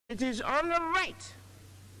It is only right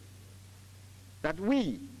that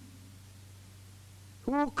we,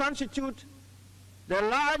 who constitute the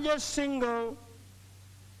largest single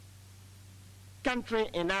country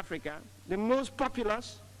in Africa, the most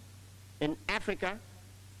populous in Africa,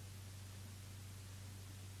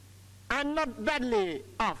 are not badly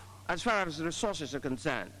off as far as resources are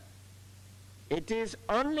concerned. It is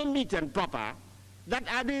only meet and proper that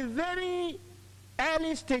at the very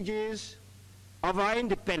early stages of our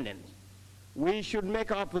independence, we should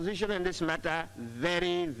make our position in this matter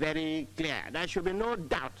very, very clear. There should be no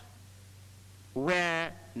doubt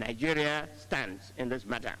where Nigeria stands in this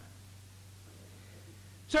matter.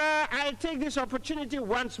 So I'll take this opportunity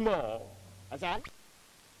once more.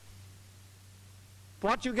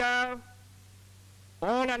 Portugal,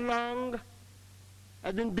 all along,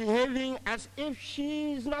 has been behaving as if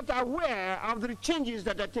she is not aware of the changes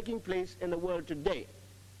that are taking place in the world today.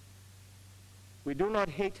 We do not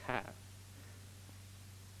hate her,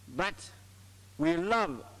 but we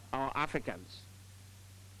love our Africans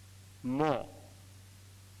more.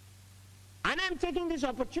 And I'm taking this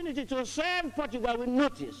opportunity to serve Portugal with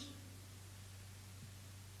notice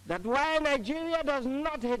that while Nigeria does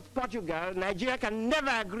not hate Portugal, Nigeria can never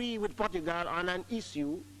agree with Portugal on an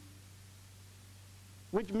issue,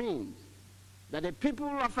 which means that the people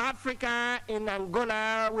of Africa in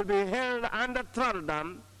Angola will be held under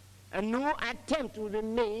thraldom, and no attempt will be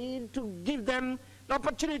made to give them the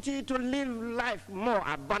opportunity to live life more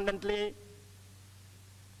abundantly.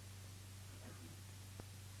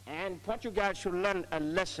 And Portugal should learn a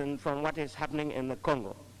lesson from what is happening in the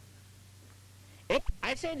Congo.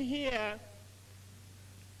 I said here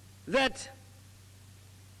that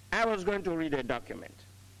I was going to read a document.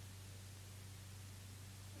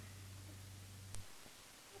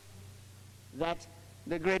 That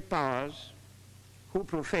the great powers who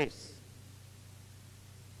profess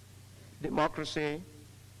democracy,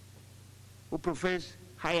 who profess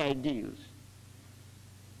high ideals,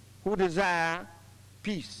 who desire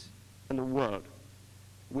peace in the world,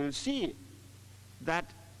 will see that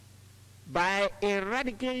by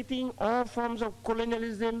eradicating all forms of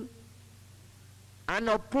colonialism and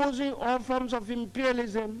opposing all forms of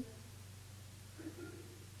imperialism,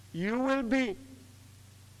 you will be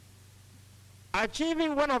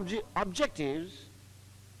achieving one of the objectives,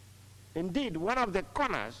 indeed one of the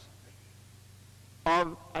corners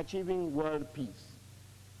of achieving world peace.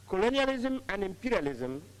 Colonialism and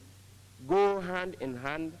imperialism go hand in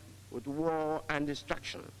hand with war and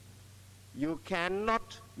destruction. You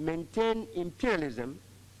cannot maintain imperialism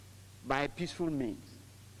by peaceful means.